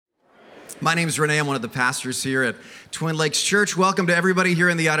My name is Renee. I'm one of the pastors here at Twin Lakes Church. Welcome to everybody here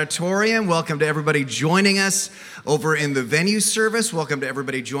in the auditorium. Welcome to everybody joining us over in the venue service. Welcome to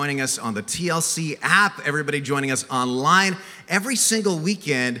everybody joining us on the TLC app, everybody joining us online. Every single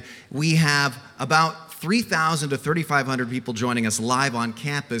weekend, we have about 3,000 to 3,500 people joining us live on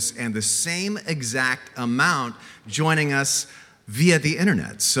campus, and the same exact amount joining us via the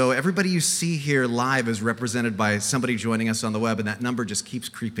internet. So everybody you see here live is represented by somebody joining us on the web, and that number just keeps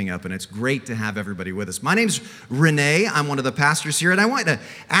creeping up, and it's great to have everybody with us. My name's Renee. I'm one of the pastors here, and I want to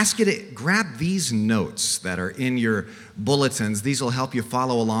ask you to grab these notes that are in your bulletins. These will help you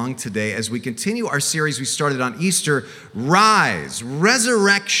follow along today as we continue our series we started on Easter, Rise,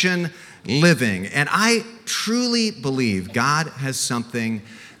 Resurrection Living. And I truly believe God has something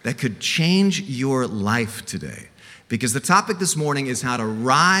that could change your life today. Because the topic this morning is how to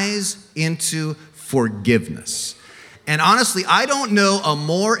rise into forgiveness. And honestly, I don't know a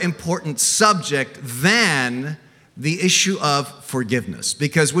more important subject than the issue of forgiveness.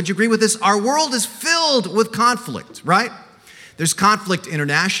 Because would you agree with this? Our world is filled with conflict, right? There's conflict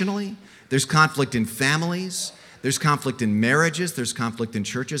internationally. There's conflict in families. There's conflict in marriages. There's conflict in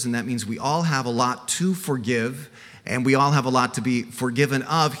churches. And that means we all have a lot to forgive. And we all have a lot to be forgiven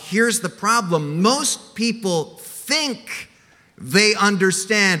of. Here's the problem. Most people think they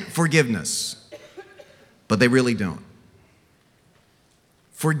understand forgiveness, but they really don't.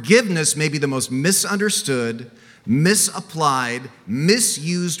 Forgiveness may be the most misunderstood, misapplied,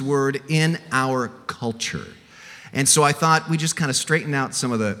 misused word in our culture. And so I thought we just kind of straighten out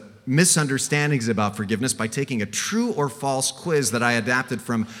some of the misunderstandings about forgiveness by taking a true or false quiz that I adapted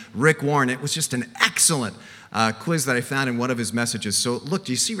from Rick Warren. It was just an excellent quiz that I found in one of his messages. So look,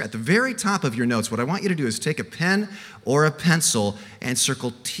 do you see at the very top of your notes, what I want you to do is take a pen or a pencil and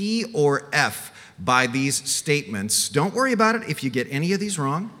circle T or F by these statements. Don't worry about it if you get any of these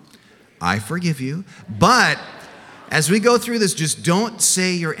wrong. I forgive you. But as we go through this, just don't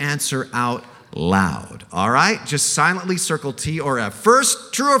say your answer out loud, all right? Just silently circle T or F.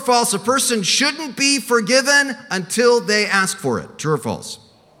 First, true or false, a person shouldn't be forgiven until they ask for it. True or false?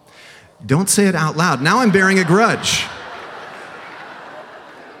 Don't say it out loud. Now I'm bearing a grudge.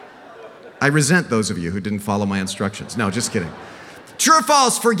 I resent those of you who didn't follow my instructions. No, just kidding. True or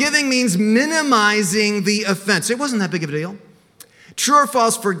false, forgiving means minimizing the offense. It wasn't that big of a deal. True or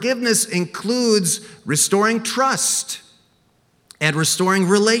false, forgiveness includes restoring trust and restoring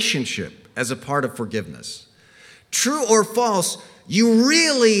relationship as a part of forgiveness. True or false, you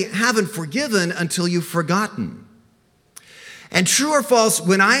really haven't forgiven until you've forgotten. And true or false,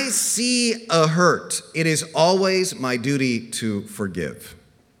 when I see a hurt, it is always my duty to forgive.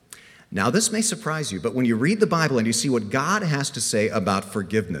 Now, this may surprise you, but when you read the Bible and you see what God has to say about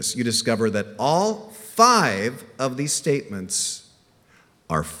forgiveness, you discover that all 5 of these statements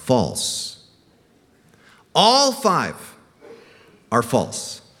are false. All 5 are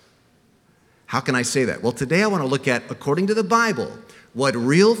false. How can I say that? Well, today I want to look at, according to the Bible, what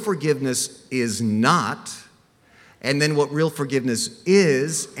real forgiveness is not, and then what real forgiveness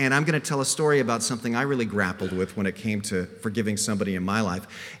is. And I'm going to tell a story about something I really grappled with when it came to forgiving somebody in my life.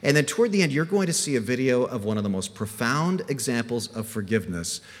 And then toward the end, you're going to see a video of one of the most profound examples of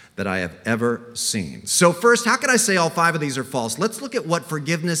forgiveness that I have ever seen. So first, how can I say all 5 of these are false? Let's look at what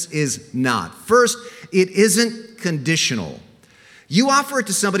forgiveness is not. First, it isn't conditional. You offer it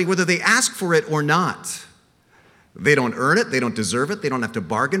to somebody whether they ask for it or not. They don't earn it. They don't deserve it. They don't have to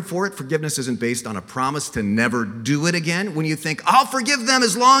bargain for it. Forgiveness isn't based on a promise to never do it again. When you think, I'll forgive them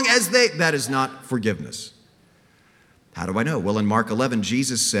as long as that is not forgiveness. How do I know? Well, in Mark 11,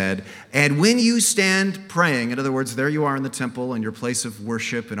 Jesus said, and when you stand praying, in other words, there you are in the temple in your place of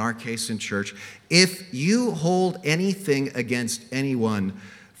worship, in our case in church, if you hold anything against anyone,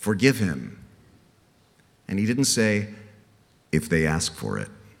 forgive him. And he didn't say, if they ask for it.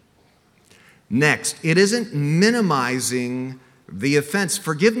 Next, it isn't minimizing the offense.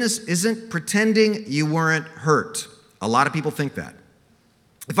 Forgiveness isn't pretending you weren't hurt. A lot of people think that.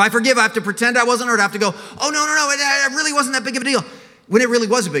 If I forgive, I have to pretend I wasn't hurt. I have to go, oh, no, it really wasn't that big of a deal, when it really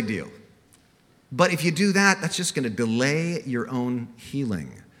was a big deal. But if you do that, that's just going to delay your own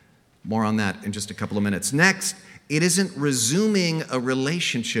healing. More on that in just a couple of minutes. Next, it isn't resuming a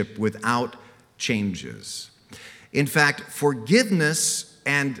relationship without changes. In fact, forgiveness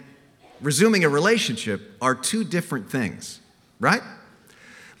and resuming a relationship are 2 different things, right?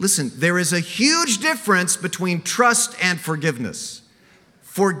 Listen, there is a huge difference between trust and forgiveness.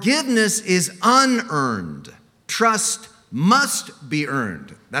 Forgiveness is unearned. Trust must be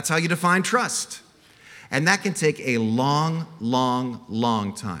earned. That's how you define trust. And that can take a long, long,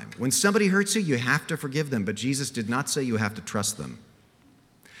 long time. When somebody hurts you, you have to forgive them, but Jesus did not say you have to trust them.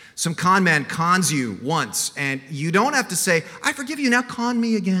 Some con man cons you once, and you don't have to say, I forgive you, now con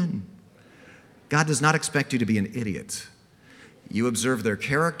me again. God does not expect you to be an idiot. You observe their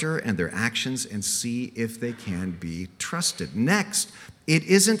character and their actions and see if they can be trusted. Next, it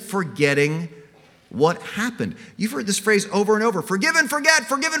isn't forgetting what happened. You've heard this phrase over and over. Forgive and forget,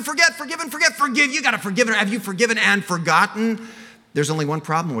 forgive and forget, forgive and forget, forgive. You got to forgive. Have you forgiven and forgotten? There's only one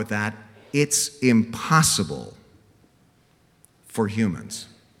problem with that. It's impossible for humans.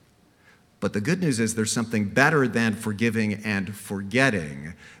 But the good news is there's something better than forgiving and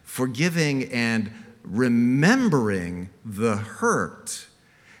forgetting. Forgiving and remembering the hurt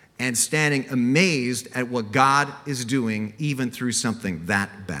and standing amazed at what God is doing even through something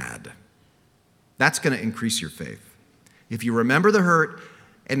that bad. That's going to increase your faith. If you remember the hurt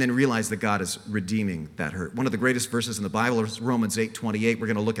and then realize that God is redeeming that hurt. One of the greatest verses in the Bible is Romans 8:28. We're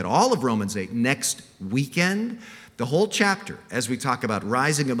going to look at all of Romans 8 next weekend. The whole chapter, as we talk about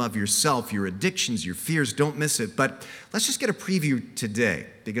rising above yourself, your addictions, your fears, don't miss it. But let's just get a preview today,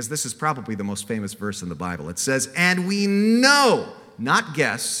 because this is probably the most famous verse in the Bible. It says, and we know, not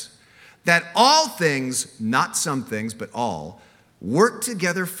guess, that all things, not some things, but all, work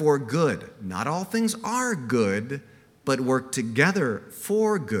together for good. Not all things are good, but work together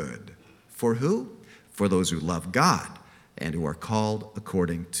for good. For who? For those who love God and who are called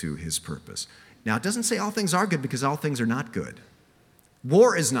according to his purpose. Now, it doesn't say all things are good, because all things are not good.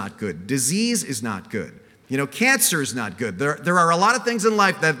 War is not good. Disease is not good. Cancer is not good. There are a lot of things in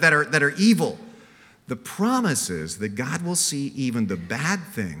life that are evil. The promise is that God will see even the bad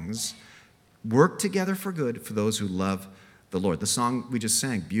things work together for good for those who love the Lord. The song we just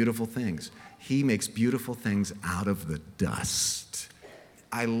sang, Beautiful Things. He makes beautiful things out of the dust.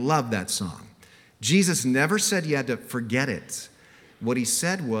 I love that song. Jesus never said you had to forget it. What he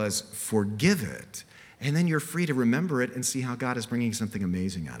said was, forgive it, and then you're free to remember it and see how God is bringing something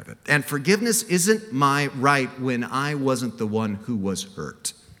amazing out of it. And forgiveness isn't my right when I wasn't the one who was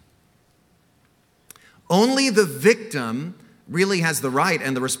hurt. Only the victim really has the right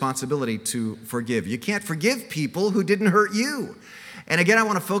and the responsibility to forgive. You can't forgive people who didn't hurt you. And again, I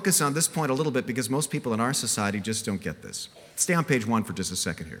want to focus on this point a little bit, because most people in our society just don't get this. Stay on page 1 for just a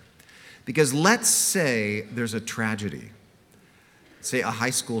second here. Because let's say there's a tragedy. Say a high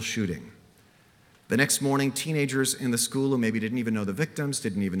school shooting. The next morning, teenagers in the school who maybe didn't even know the victims,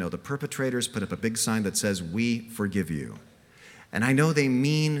 didn't even know the perpetrators, put up a big sign that says, we forgive you. And I know they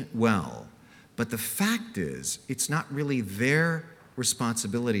mean well, but the fact is, it's not really their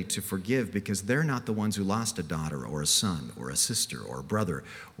responsibility to forgive, because they're not the ones who lost a daughter or a son or a sister or a brother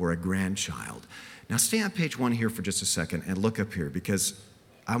or a grandchild. Now stay on page 1 here for just a second and look up here, because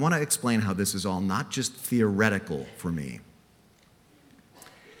I want to explain how this is all not just theoretical for me.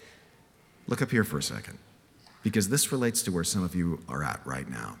 Look up here for a second, because this relates to where some of you are at right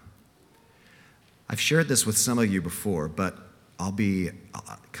now. I've shared this with some of you before, but I'll be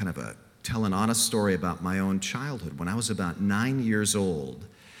tell an honest story about my own childhood. When I was about 9 years old,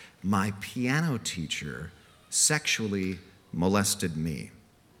 my piano teacher sexually molested me.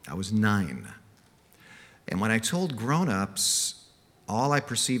 I was 9. And when I told grown-ups, all I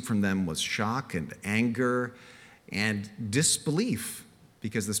perceived from them was shock and anger and disbelief,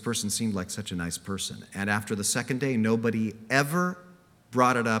 because this person seemed like such a nice person. And after the second day, nobody ever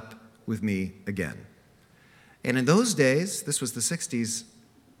brought it up with me again. And in those days, this was the 60s,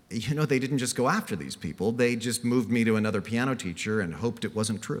 they didn't just go after these people. They just moved me to another piano teacher and hoped it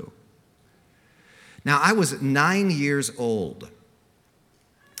wasn't true. Now, I was 9 years old.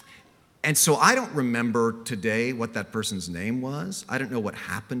 And so I don't remember today what that person's name was. I don't know what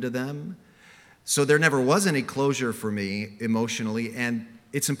happened to them. So there never was any closure for me emotionally, and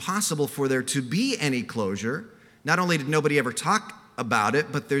it's impossible for there to be any closure. Not only did nobody ever talk about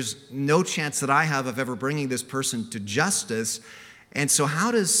it, but there's no chance that I have of ever bringing this person to justice. And so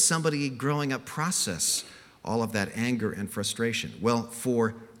how does somebody growing up process all of that anger and frustration? Well,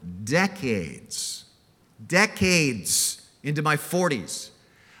 for decades into my 40s,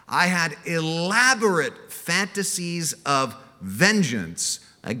 I had elaborate fantasies of vengeance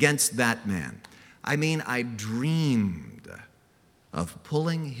against that man. I mean, I dreamed of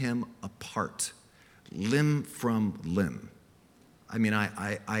pulling him apart, limb from limb. I mean,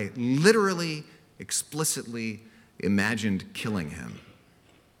 I literally, explicitly imagined killing him.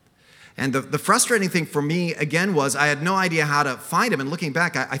 And the frustrating thing for me, again, was I had no idea how to find him. And looking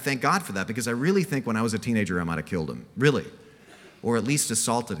back, I thank God for that, because I really think when I was a teenager, I might have killed him, really, or at least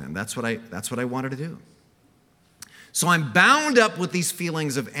assaulted him. That's what I wanted to do. So I'm bound up with these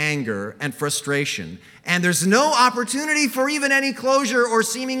feelings of anger and frustration, and there's no opportunity for even any closure or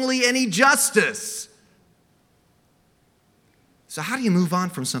seemingly any justice. So how do you move on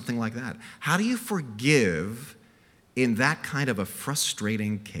from something like that? How do you forgive in that kind of a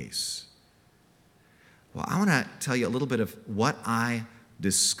frustrating case? Well, I want to tell you a little bit of what I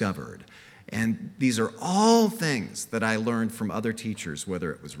discovered. And these are all things that I learned from other teachers,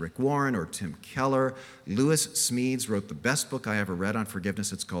 whether it was Rick Warren or Tim Keller. Lewis Smedes wrote the best book I ever read on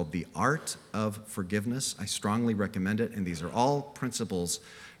forgiveness. It's called The Art of Forgiveness. I strongly recommend it. And these are all principles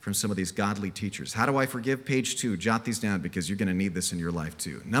from some of these godly teachers. How do I forgive? Page 2. Jot these down because you're going to need this in your life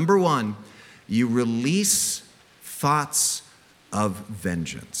too. Number 1, you release thoughts of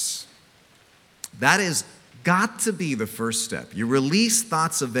vengeance. That is got to be the first step. You release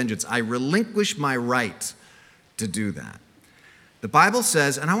thoughts of vengeance. I relinquish my right to do that. The Bible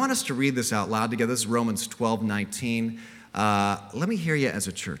says, and I want us to read this out loud together. This is Romans 12:19. Let me hear you as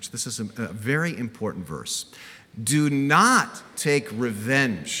a church. This is a very important verse. Do not take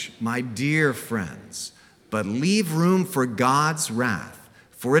revenge, my dear friends, but leave room for God's wrath.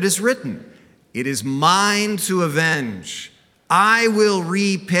 For it is written, it is mine to avenge. I will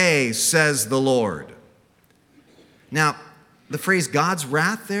repay, says the Lord. Now, the phrase God's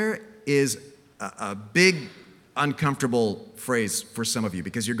wrath there is a big, uncomfortable phrase for some of you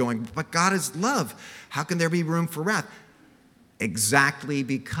because you're going, but God is love. How can there be room for wrath? Exactly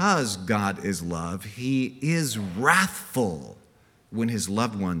because God is love, he is wrathful when his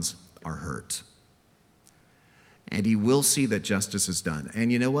loved ones are hurt. And he will see that justice is done.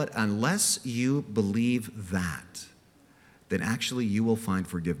 And you know what? Unless you believe that, then actually you will find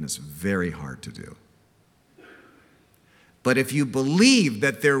forgiveness very hard to do. But if you believe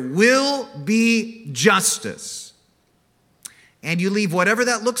that there will be justice, and you leave whatever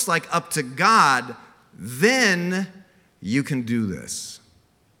that looks like up to God, then you can do this.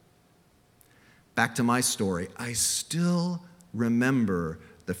 Back to my story. I still remember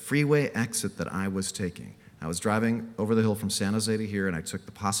the freeway exit that I was taking. I was driving over the hill from San Jose to here, and I took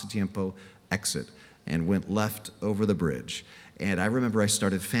the Pasatiempo exit and went left over the bridge. And I remember I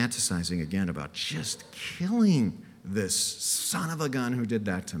started fantasizing again about just killing this son of a gun who did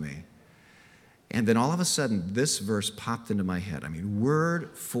that to me. And then all of a sudden, this verse popped into my head. I mean,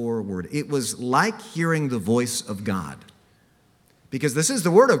 word for word. It was like hearing the voice of God. Because this is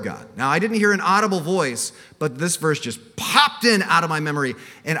the word of God. Now, I didn't hear an audible voice, but this verse just popped in out of my memory.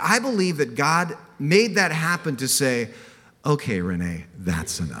 And I believe that God made that happen to say, okay, Renee,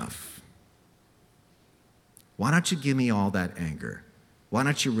 that's enough. Why don't you give me all that anger? Why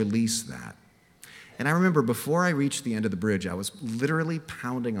don't you release that? And I remember before I reached the end of the bridge, I was literally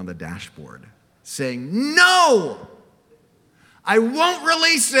pounding on the dashboard, saying, no, I won't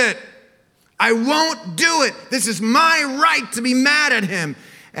release it. I won't do it. This is my right to be mad at him.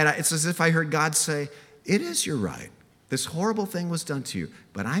 And it's as if I heard God say, it is your right. This horrible thing was done to you,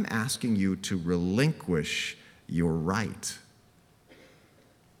 but I'm asking you to relinquish your right.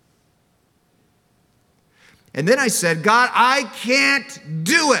 And then I said, God, I can't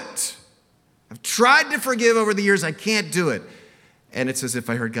do it. I've tried to forgive over the years. I can't do it. And it's as if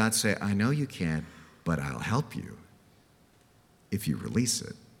I heard God say, I know you can't, but I'll help you if you release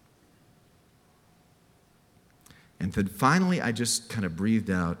it. And then finally, I just kind of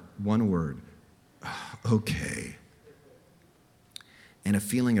breathed out one word, okay. And a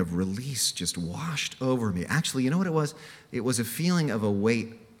feeling of release just washed over me. Actually, you know what it was? It was a feeling of a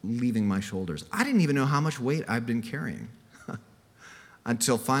weight leaving my shoulders. I didn't even know how much weight I've been carrying.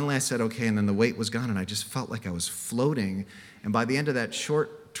 Until finally I said, okay, and then the weight was gone, and I just felt like I was floating. And by the end of that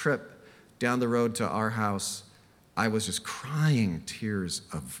short trip down the road to our house, I was just crying tears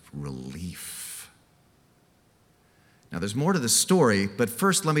of relief. Now, there's more to the story, but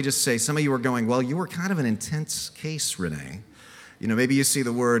first let me just say, some of you are going, well, you were kind of an intense case, Renee. You know, maybe you see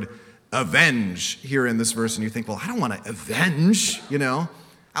the word avenge here in this verse, and you think, well, I don't want to avenge, you know.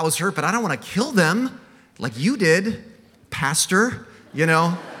 I was hurt, but I don't want to kill them like you did, Pastor. You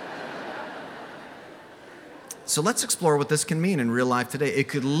know? So let's explore what this can mean in real life today. It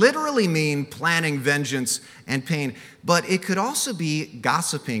could literally mean planning vengeance and pain, but it could also be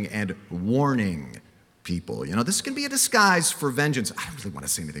gossiping and warning people. You know, this can be a disguise for vengeance. I don't really want to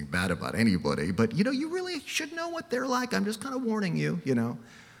say anything bad about anybody, but, you know, you really should know what they're like. I'm just kind of warning you, you know,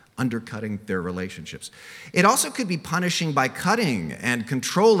 undercutting their relationships. It also could be punishing by cutting and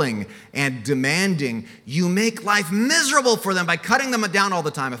controlling and demanding. You make life miserable for them by cutting them down all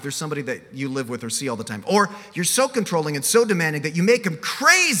the time if there's somebody that you live with or see all the time. Or you're so controlling and so demanding that you make them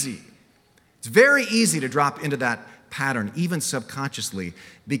crazy. It's very easy to drop into that pattern, even subconsciously,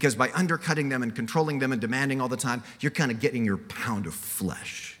 because by undercutting them and controlling them and demanding all the time, you're kind of getting your pound of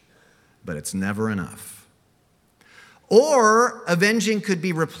flesh. But it's never enough. Or avenging could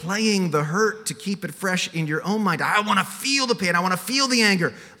be replaying the hurt to keep it fresh in your own mind. I want to feel the pain. I want to feel the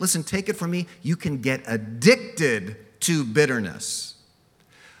anger. Listen, take it from me. You can get addicted to bitterness.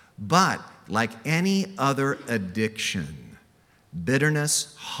 But like any other addiction,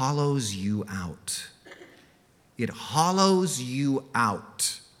 bitterness hollows you out. It hollows you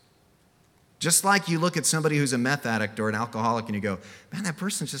out. Just like you look at somebody who's a meth addict or an alcoholic and you go, man, that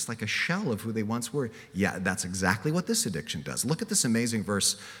person's just like a shell of who they once were. Yeah, that's exactly what this addiction does. Look at this amazing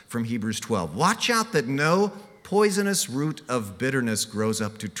verse from Hebrews 12. Watch out that no poisonous root of bitterness grows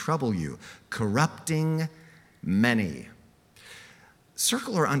up to trouble you, corrupting many.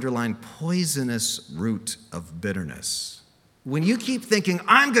 Circle or underline poisonous root of bitterness. When you keep thinking,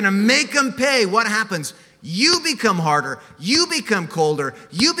 I'm going to make them pay, what happens? You become harder, you become colder,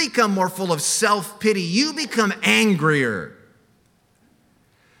 you become more full of self-pity, you become angrier.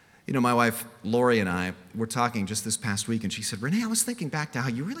 You know, my wife, Lori, and I were talking just this past week, and she said, Renee, I was thinking back to how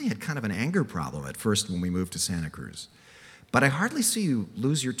you really had kind of an anger problem at first when we moved to Santa Cruz. But I hardly see you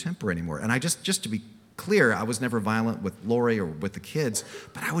lose your temper anymore. And I just to be clear, I was never violent with Lori or with the kids,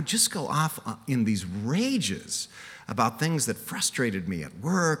 but I would just go off in these rages about things that frustrated me at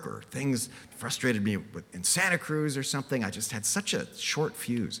work or things frustrated me in Santa Cruz or something. I just had such a short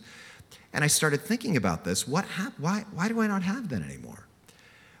fuse. And I started thinking about this. Why do I not have that anymore?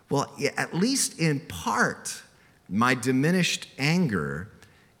 Well, at least in part, my diminished anger,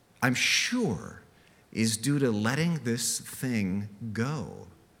 I'm sure, is due to letting this thing go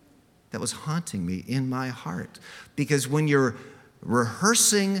that was haunting me in my heart. Because when you're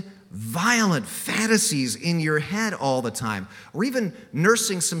rehearsing violent fantasies in your head all the time, or even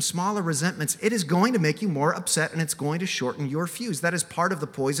nursing some smaller resentments, it is going to make you more upset and it's going to shorten your fuse. That is part of the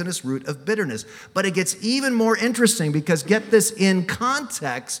poisonous root of bitterness. But it gets even more interesting because, get this in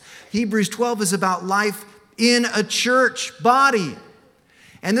context, Hebrews 12 is about life in a church body.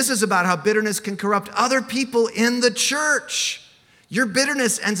 And this is about how bitterness can corrupt other people in the church. Your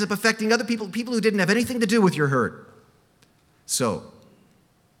bitterness ends up affecting other people who didn't have anything to do with your hurt. So,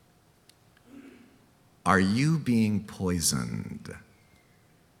 are you being poisoned?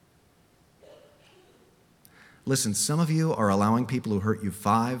 Listen, some of you are allowing people who hurt you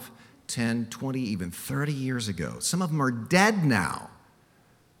 5, 10, 20, even 30 years ago. Some of them are dead now,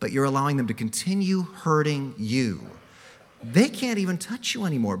 but you're allowing them to continue hurting you. They can't even touch you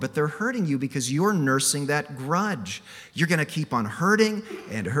anymore, but they're hurting you because you're nursing that grudge. You're going to keep on hurting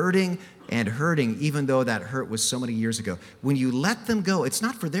and hurting and hurting, even though that hurt was so many years ago. When you let them go, it's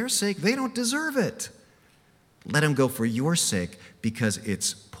not for their sake. They don't deserve it. Let them go for your sake because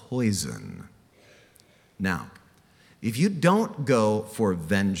it's poison. Now, if you don't go for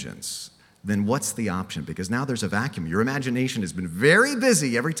vengeance, then what's the option? Because now there's a vacuum. Your imagination has been very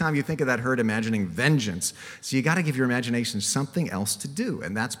busy every time you think of that hurt imagining vengeance. So you got to give your imagination something else to do.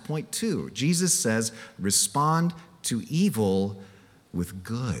 And that's point 2. Jesus says, respond to evil with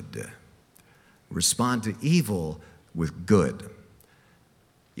good. Respond to evil with good.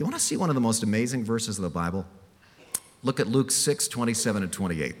 You want to see one of the most amazing verses of the Bible? Look at Luke 6, 27 and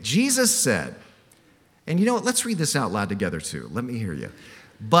 28. Jesus said, and you know what? Let's read this out loud together too. Let me hear you.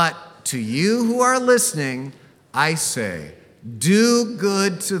 But to you who are listening, I say, do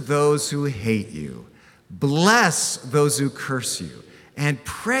good to those who hate you. Bless those who curse you. And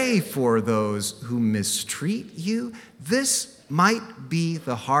pray for those who mistreat you. This might be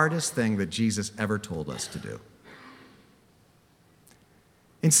the hardest thing that Jesus ever told us to do.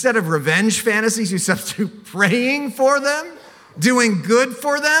 Instead of revenge fantasies, you substitute praying for them, doing good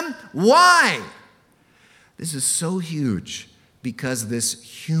for them. Why? This is so huge because this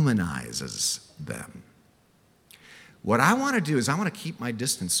humanizes them. What I want to do is I want to keep my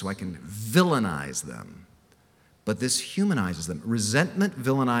distance so I can villainize them. But this humanizes them. Resentment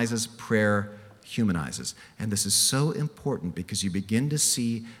villainizes, prayer humanizes. And this is so important because you begin to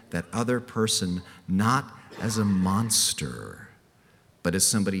see that other person not as a monster, but as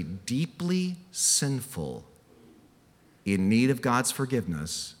somebody deeply sinful, in need of God's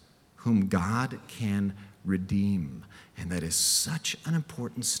forgiveness, whom God can redeem. And that is such an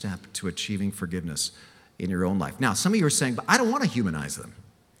important step to achieving forgiveness in your own life. Now, some of you are saying, but I don't want to humanize them.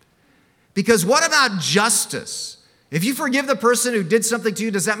 Because what about justice? If you forgive the person who did something to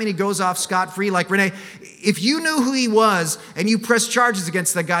you, does that mean he goes off scot-free? Like, Renee, if you knew who he was and you pressed charges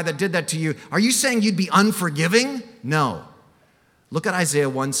against the guy that did that to you, are you saying you'd be unforgiving? No. Look at Isaiah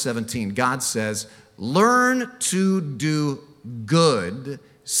 1:17. God says, learn to do good,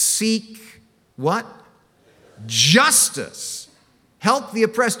 seek what? Justice. Help the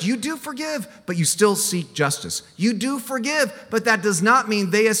oppressed. You do forgive, but you still seek justice. You do forgive, but that does not mean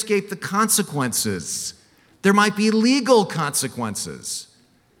they escape the consequences. There might be legal consequences.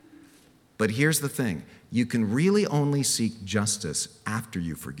 But here's the thing. You can really only seek justice after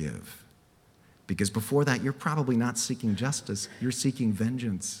you forgive. Because before that, you're probably not seeking justice. You're seeking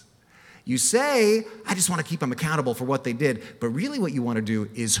vengeance. You say, I just want to keep them accountable for what they did. But really what you want to do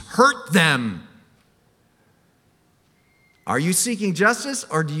is hurt them. Are you seeking justice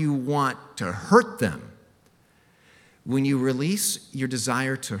or do you want to hurt them? When you release your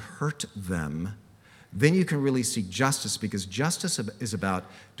desire to hurt them, then you can really seek justice, because justice is about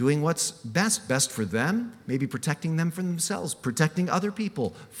doing what's best for them, maybe protecting them from themselves, protecting other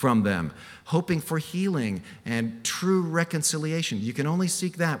people from them, hoping for healing and true reconciliation. You can only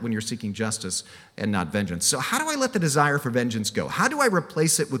seek that when you're seeking justice and not vengeance. So how do I let the desire for vengeance go? How do I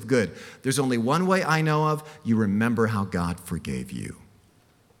replace it with good? There's only one way I know of. You remember how God forgave you.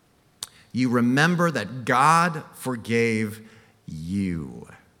 You remember that God forgave you.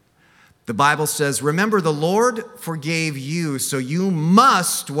 The Bible says, remember, the Lord forgave you, so you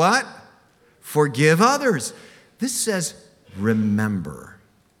must what? Forgive others. This says, remember.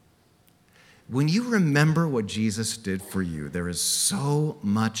 When you remember what Jesus did for you, there is so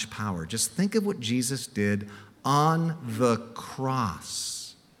much power. Just think of what Jesus did on the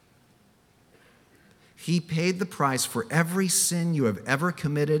cross. He paid the price for every sin you have ever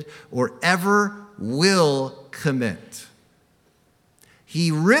committed or ever will commit. He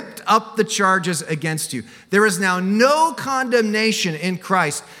ripped up the charges against you. There is now no condemnation in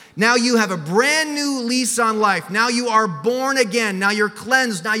Christ. Now you have a brand new lease on life. Now you are born again. Now you're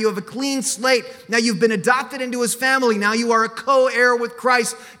cleansed. Now you have a clean slate. Now you've been adopted into his family. Now you are a co-heir with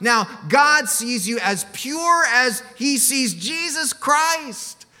Christ. Now God sees you as pure as he sees Jesus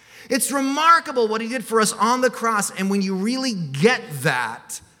Christ. It's remarkable what he did for us on the cross. And when you really get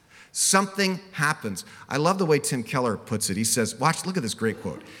that, something happens. I love the way Tim Keller puts it. He says, look at this great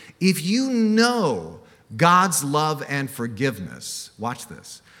quote. If you know God's love and forgiveness, watch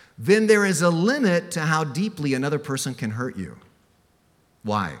this, then there is a limit to how deeply another person can hurt you.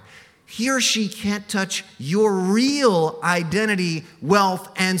 Why? He or she can't touch your real identity, wealth,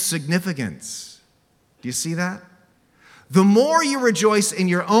 and significance. Do you see that? The more you rejoice in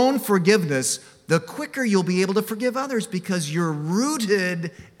your own forgiveness, the quicker you'll be able to forgive others, because you're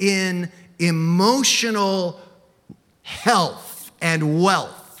rooted in emotional health and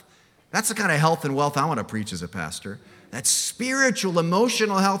wealth. That's the kind of health and wealth I want to preach as a pastor. That spiritual,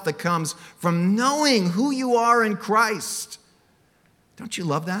 emotional health that comes from knowing who you are in Christ. Don't you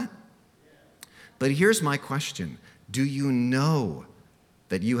love that? But here's my question. Do you know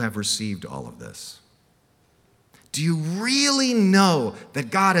that you have received all of this? Do you really know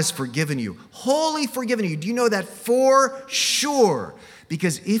that God has forgiven you, wholly forgiven you? Do you know that for sure?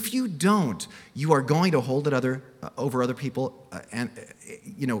 Because if you don't, you are going to hold it over other people and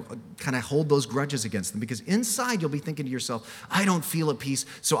kind of hold those grudges against them. Because inside you'll be thinking to yourself, I don't feel at peace,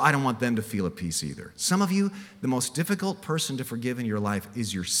 so I don't want them to feel at peace either. Some of you, the most difficult person to forgive in your life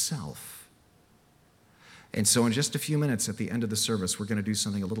is yourself. And so in just a few minutes at the end of the service, we're going to do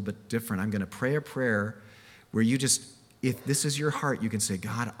something a little bit different. I'm going to pray a prayer where you just, if this is your heart, you can say,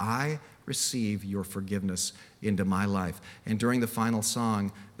 God, I receive your forgiveness into my life. And during the final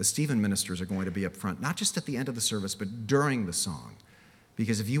song, the Stephen ministers are going to be up front, not just at the end of the service, but during the song.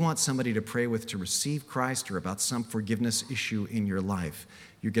 Because if you want somebody to pray with to receive Christ or about some forgiveness issue in your life,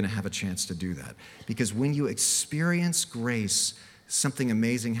 you're going to have a chance to do that. Because when you experience grace, something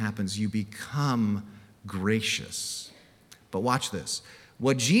amazing happens. You become gracious. But watch this.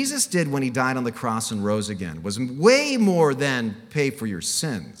 What Jesus did when he died on the cross and rose again was way more than pay for your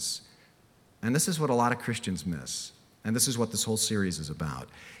sins. And this is what a lot of Christians miss. And this is what this whole series is about.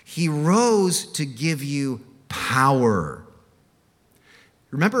 He rose to give you power.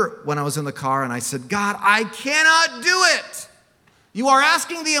 Remember when I was in the car and I said, God, I cannot do it. You are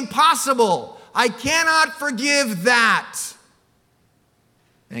asking the impossible. I cannot forgive that.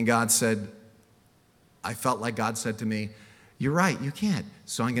 And God said, I felt like God said to me, you're right, you can't,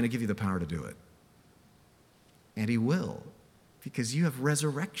 so I'm going to give you the power to do it. And he will, because you have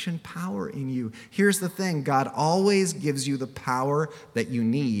resurrection power in you. Here's the thing, God always gives you the power that you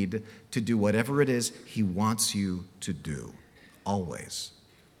need to do whatever it is he wants you to do, always.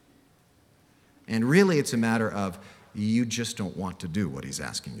 And really it's a matter of you just don't want to do what he's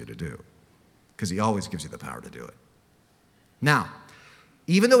asking you to do, because he always gives you the power to do it. Now,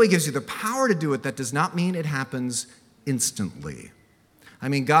 even though he gives you the power to do it, that does not mean it happens instantly. I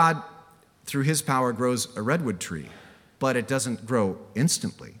mean, God, through his power, grows a redwood tree, but it doesn't grow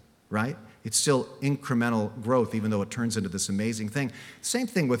instantly, right? It's still incremental growth, even though it turns into this amazing thing. Same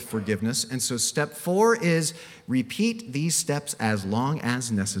thing with forgiveness. And so step 4 is repeat these steps as long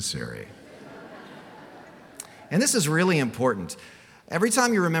as necessary. And this is really important. Every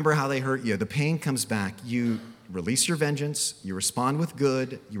time you remember how they hurt you, the pain comes back. You release your vengeance, you respond with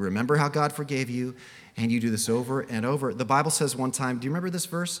good, you remember how God forgave you, and you do this over and over. The Bible says one time, do you remember this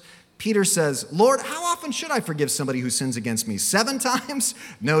verse? Peter says, Lord, how often should I forgive somebody who sins against me? 7 times?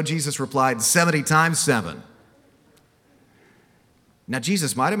 No, Jesus replied, 70 times 7. Now,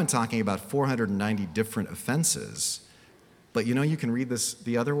 Jesus might have been talking about 490 different offenses, but you can read this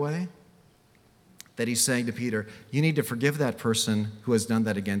the other way. That he's saying to Peter, you need to forgive that person who has done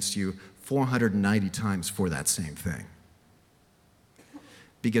that against you 490 times for that same thing.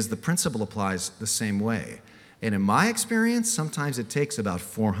 Because the principle applies the same way. And in my experience, sometimes it takes about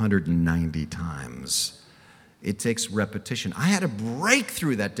 490 times. It takes repetition. I had a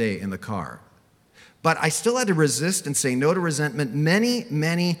breakthrough that day in the car. But I still had to resist and say no to resentment many,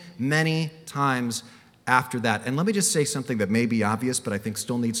 many, many times after that. And let me just say something that may be obvious, but I think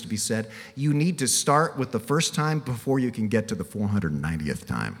still needs to be said. You need to start with the first time before you can get to the 490th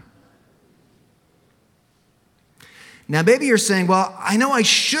time. Now, maybe you're saying, well, I know I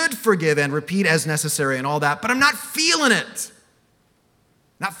should forgive and repeat as necessary and all that, but I'm not feeling it.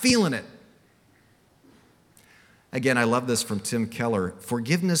 Not feeling it. Again, I love this from Tim Keller.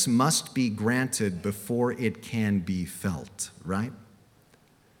 Forgiveness must be granted before it can be felt, right?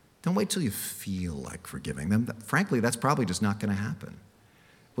 Don't wait till you feel like forgiving them. Frankly, that's probably just not going to happen.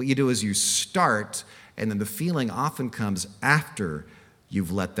 What you do is you start, and then the feeling often comes after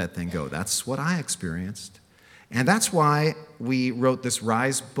you've let that thing go. That's what I experienced. And that's why we wrote this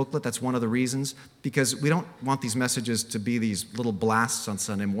Rise booklet. That's one of the reasons, because we don't want these messages to be these little blasts on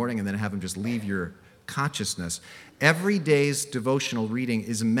Sunday morning and then have them just leave your consciousness. Every day's devotional reading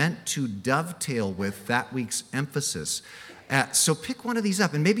is meant to dovetail with that week's emphasis. So pick one of these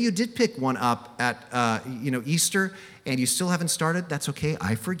up. And maybe you did pick one up at Easter and you still haven't started. That's okay.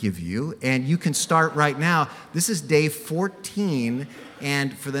 I forgive you. And you can start right now. This is day 14.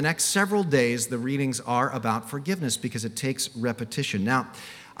 And for the next several days, the readings are about forgiveness because it takes repetition. Now,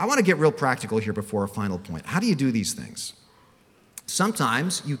 I want to get real practical here before a final point. How do you do these things?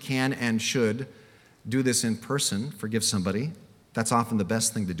 Sometimes you can and should do this in person, forgive somebody. That's often the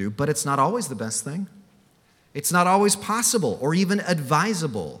best thing to do, but it's not always the best thing. It's not always possible or even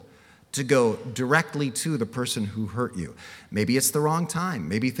advisable to go directly to the person who hurt you. Maybe it's the wrong time.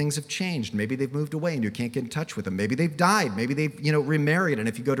 Maybe things have changed. Maybe they've moved away and you can't get in touch with them. Maybe they've died. Maybe they've, remarried. And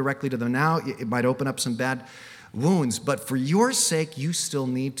if you go directly to them now, it might open up some bad wounds. But for your sake, you still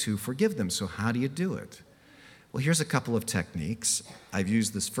need to forgive them. So how do you do it? Well, here's a couple of techniques. I've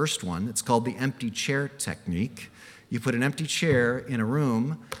used this first one. It's called the empty chair technique. You put an empty chair in a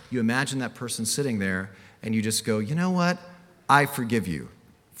room, you imagine that person sitting there, and you just go, you know what? I forgive you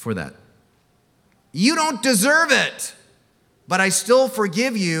for that. You don't deserve it, but I still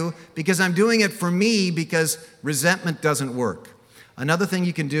forgive you because I'm doing it for me because resentment doesn't work. Another thing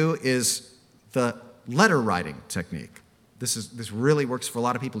you can do is the letter writing technique. This really works for a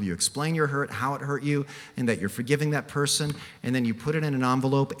lot of people. You explain your hurt, how it hurt you, and that you're forgiving that person, and then you put it in an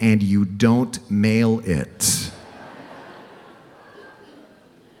envelope and you don't mail it.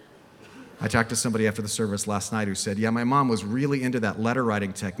 I talked to somebody after the service last night who said, yeah, my mom was really into that letter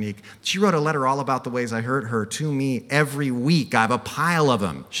writing technique. She wrote a letter all about the ways I hurt her to me every week. I have a pile of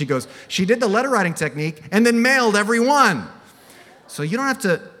them. She goes, she did the letter writing technique and then mailed every one. So you don't have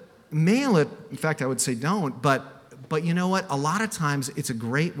to mail it. In fact, I would say don't, but you know what? A lot of times it's a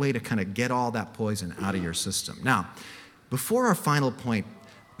great way to kind of get all that poison out of your system. Now, before our final point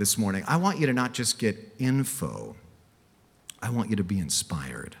this morning, I want you to not just get info. I want you to be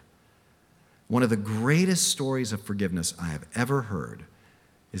inspired. One of the greatest stories of forgiveness I have ever heard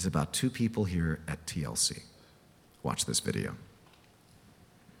is about two people here at TLC. Watch this video.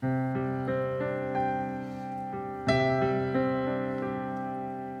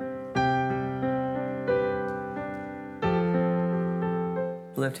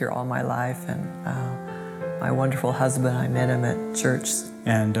 Lived here all my life, and my wonderful husband, I met him at church.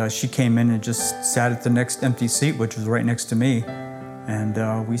 And she came in and just sat at the next empty seat, which was right next to me.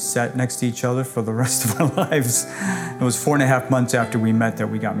 And we sat next to each other for the rest of our lives. It was 4.5 months after we met that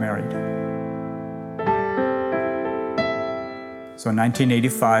we got married. So in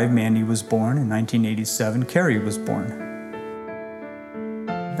 1985, Mandy was born. In 1987, Carrie was born.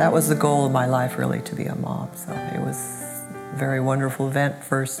 That was the goal of my life, really, to be a mom. So it was a very wonderful event,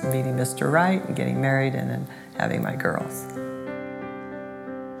 first meeting Mr. Wright and getting married and then having my girls.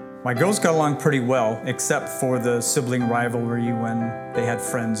 My girls got along pretty well, except for the sibling rivalry when they had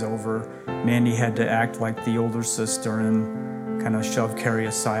friends over. Mandy had to act like the older sister and kind of shove Carrie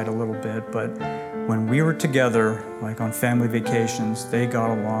aside a little bit. But when we were together, like on family vacations, they got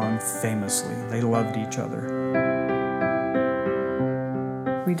along famously. They loved each other.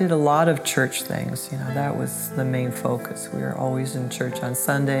 We did a lot of church things. That was the main focus. We were always in church on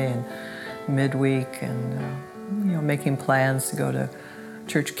Sunday and midweek and, making plans to go to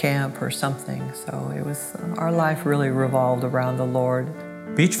church camp or something. So it was, our life really revolved around the Lord.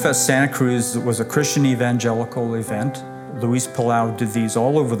 Beach Fest Santa Cruz was a Christian evangelical event. Luis Palau did these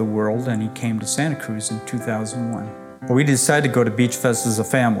all over the world, and he came to Santa Cruz in 2001. Well, we decided to go to Beach Fest as a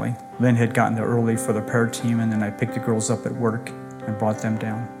family. Lynn had gotten there early for the prayer team, and then I picked the girls up at work and brought them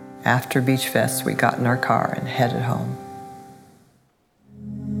down. After Beach Fest, we got in our car and headed home.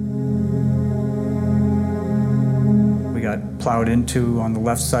 We got plowed into on the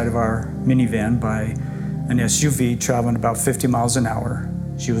left side of our minivan by an SUV traveling about 50 miles an hour.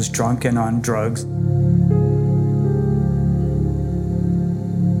 She was drunk and on drugs.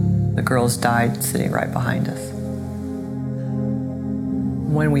 The girls died sitting right behind us.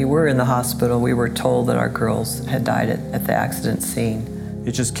 When we were in the hospital, we were told that our girls had died at the accident scene.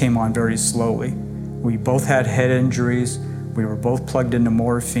 It just came on very slowly. We both had head injuries. We were both plugged into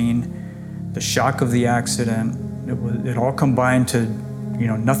morphine. The shock of the accident, it all combined to,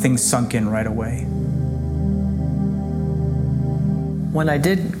 nothing sunk in right away. When I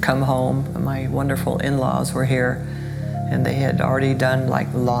did come home, my wonderful in-laws were here, and they had already done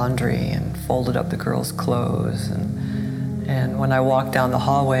laundry and folded up the girls' clothes. And when I walked down the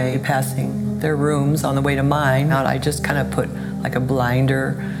hallway, passing their rooms on the way to mine, I just kind of put a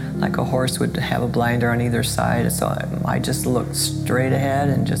blinder, like a horse would have a blinder on either side. So I just looked straight ahead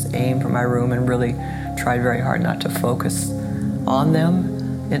and just aimed for my room and really tried very hard not to focus on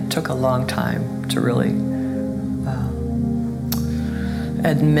them. It took a long time to really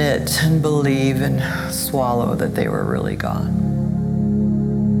admit and believe and swallow that they were really gone.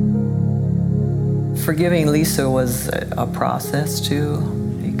 Forgiving Lisa was a process too,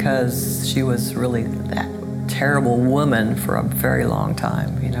 because she was really that terrible woman for a very long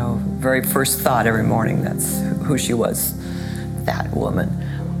time. Very first thought every morning, that's who she was, that woman.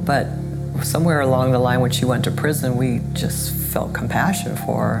 But somewhere along the line when she went to prison, we just felt compassion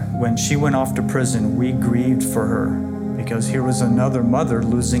for her. When she went off to prison, we grieved for her, because here was another mother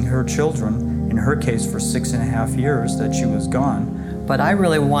losing her children, in her case for 6.5 years that she was gone. But I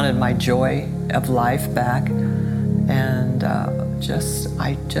really wanted my joy of life back, and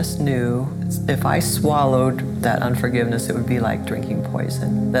I just knew if I swallowed that unforgiveness, it would be like drinking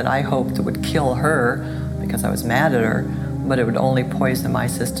poison, that I hoped it would kill her because I was mad at her, but it would only poison my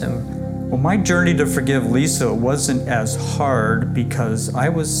system. Well, my journey to forgive Lisa wasn't as hard because I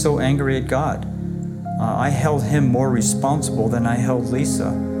was so angry at God. I held him more responsible than I held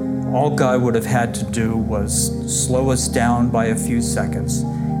Lisa. All God would have had to do was slow us down by a few seconds,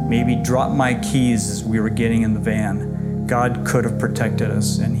 maybe drop my keys as we were getting in the van. God could have protected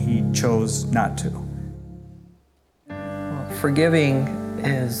us, and he chose not to. Well, forgiving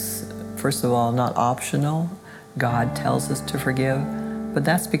is, first of all, not optional. God tells us to forgive, but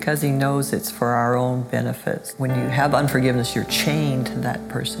that's because he knows it's for our own benefits. When you have unforgiveness, you're chained to that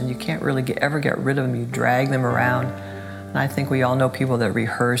person. You can't really ever get rid of them. You drag them around. And I think we all know people that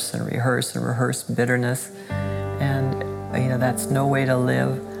rehearse and rehearse and rehearse bitterness, and that's no way to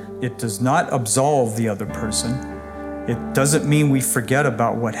live. It does not absolve the other person. It doesn't mean we forget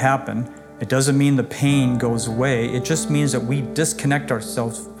about what happened. It doesn't mean the pain goes away. It just means that we disconnect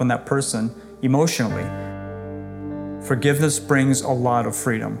ourselves from that person emotionally. Forgiveness brings a lot of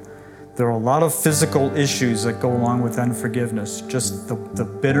freedom. There are a lot of physical issues that go along with unforgiveness, just the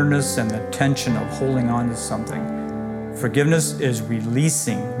bitterness and the tension of holding on to something. Forgiveness is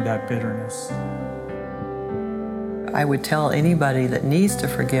releasing that bitterness. I would tell anybody that needs to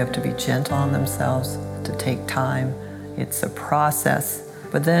forgive to be gentle on themselves, to take time. It's a process,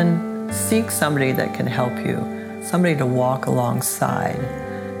 but then seek somebody that can help you, somebody to walk alongside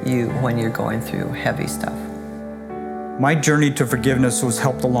you when you're going through heavy stuff. My journey to forgiveness was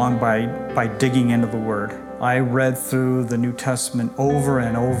helped along by digging into the Word. I read through the New Testament over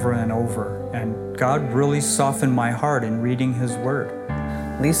and over and over, and God really softened my heart in reading His Word.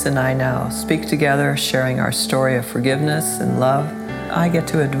 Lisa and I now speak together, sharing our story of forgiveness and love. I get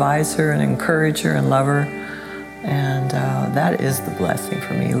to advise her and encourage her and love her, and that is the blessing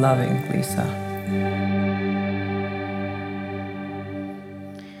for me, loving Lisa.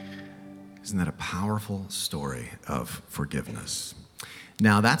 Isn't that a powerful story of forgiveness?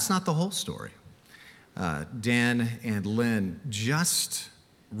 Now, that's not the whole story. Dan and Lynn just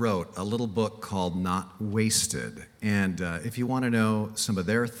wrote a little book called Not Wasted. And if you want to know some of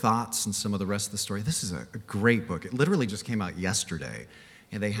their thoughts and some of the rest of the story, this is a great book. It literally just came out yesterday.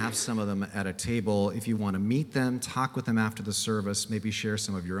 And they have some of them at a table. If you want to meet them, talk with them after the service, maybe share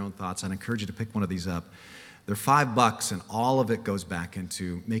some of your own thoughts, I'd encourage you to pick one of these up. They're $5, and all of it goes back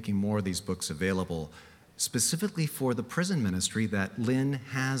into making more of these books available, specifically for the prison ministry that Lynn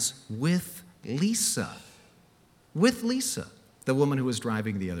has with Lisa. With Lisa, the woman who was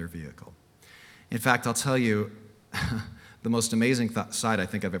driving the other vehicle. In fact, I'll tell you, the most amazing sight I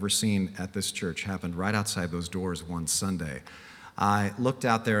think I've ever seen at this church happened right outside those doors one Sunday. I looked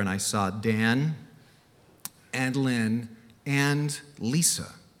out there and I saw Dan and Lynn and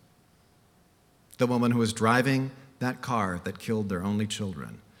Lisa, the woman who was driving that car that killed their only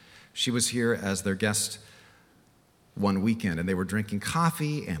children. She was here as their guest one weekend, and they were drinking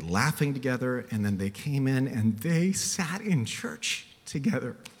coffee and laughing together, and then they came in and they sat in church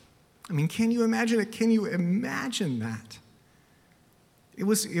together. I mean, can you imagine it? Can you imagine that? It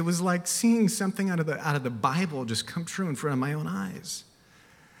was like seeing something out of the Bible just come true in front of my own eyes.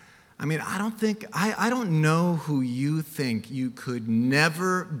 I mean, I don't know who you think you could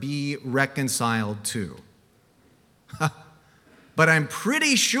never be reconciled to. But I'm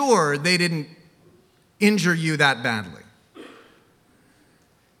pretty sure they didn't injure you that badly.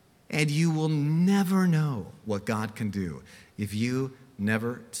 And you will never know what God can do if you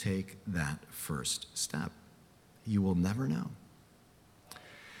never take that first step. You will never know.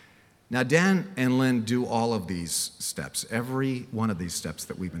 Now, Dan and Lynn do all of these steps, every one of these steps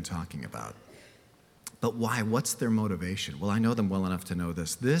that we've been talking about. But why? What's their motivation? Well, I know them well enough to know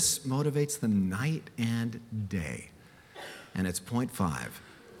this. This motivates them night and day. And it's point 5.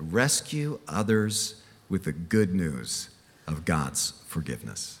 Rescue others with the good news of God's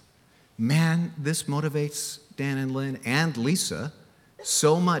forgiveness. Man, this motivates Dan and Lynn and Lisa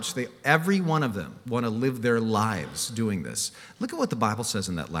so much. Every one of them want to live their lives doing this. Look at what the Bible says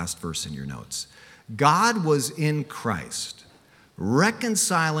in that last verse in your notes. God was in Christ,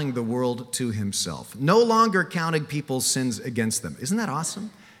 reconciling the world to himself, no longer counting people's sins against them. Isn't that awesome?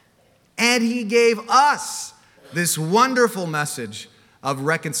 And he gave us this wonderful message of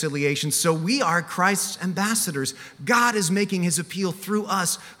reconciliation. So we are Christ's ambassadors. God is making his appeal through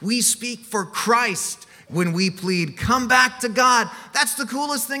us. We speak for Christ when we plead, come back to God. That's the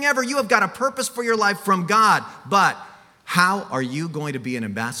coolest thing ever. You have got a purpose for your life from God. But how are you going to be an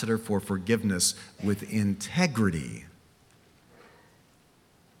ambassador for forgiveness with integrity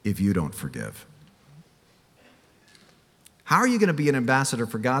if you don't forgive? How are you going to be an ambassador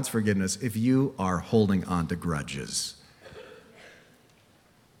for God's forgiveness if you are holding on to grudges?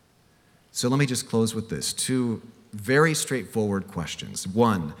 So let me just close with this. 2 very straightforward questions.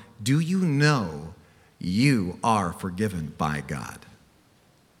 1, do you know you are forgiven by God?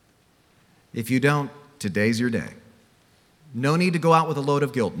 If you don't, today's your day. No need to go out with a load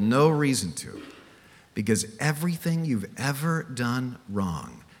of guilt. No reason to. Because everything you've ever done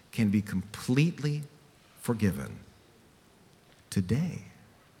wrong can be completely forgiven today.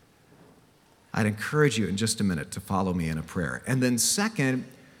 I'd encourage you in just a minute to follow me in a prayer. And then second,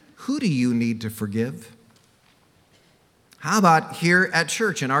 who do you need to forgive? How about here at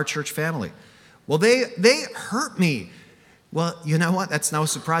church, in our church family? Well, they hurt me. Well, you know what? That's no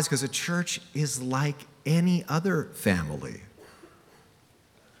surprise because a church is like any other family.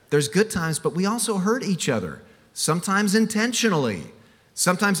 There's good times, but we also hurt each other, sometimes intentionally,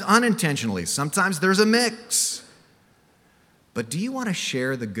 sometimes unintentionally, sometimes there's a mix. But do you want to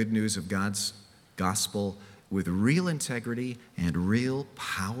share the good news of God's gospel with real integrity and real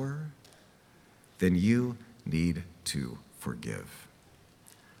power? Then you need to forgive.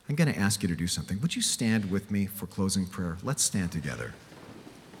 I'm going to ask you to do something. Would you stand with me for closing prayer? Let's stand together.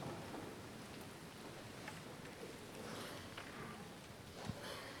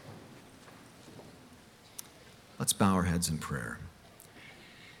 Let's bow our heads in prayer.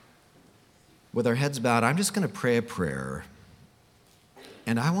 With our heads bowed, I'm just going to pray a prayer.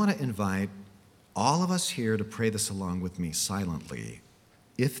 And I want to invite all of us here to pray this along with me silently,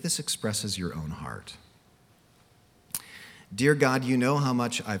 if this expresses your own heart. Dear God, you know how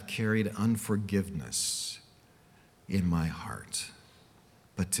much I've carried unforgiveness in my heart.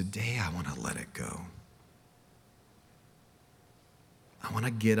 But today I want to let it go. I want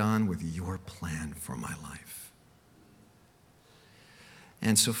to get on with your plan for my life.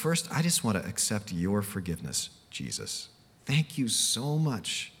 And so first, I just want to accept your forgiveness, Jesus. Thank you so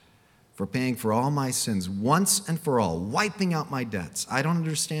much for paying for all my sins once and for all, wiping out my debts. I don't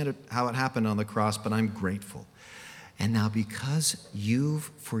understand how it happened on the cross, but I'm grateful. And now because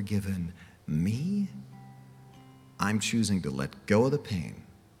you've forgiven me, I'm choosing to let go of the pain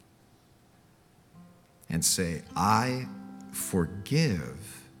and say, I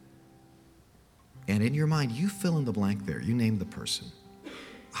forgive. And in your mind, you fill in the blank there. You name the person.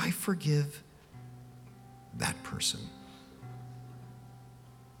 I forgive that person.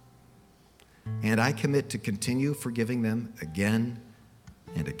 and I commit to continue forgiving them again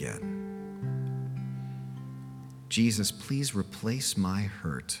and again. Jesus, please replace my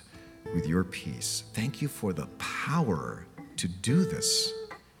hurt with your peace. Thank you for the power to do this.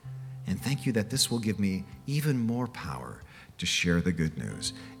 And thank you that this will give me even more power to share the good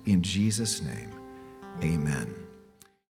news. In Jesus' name, amen.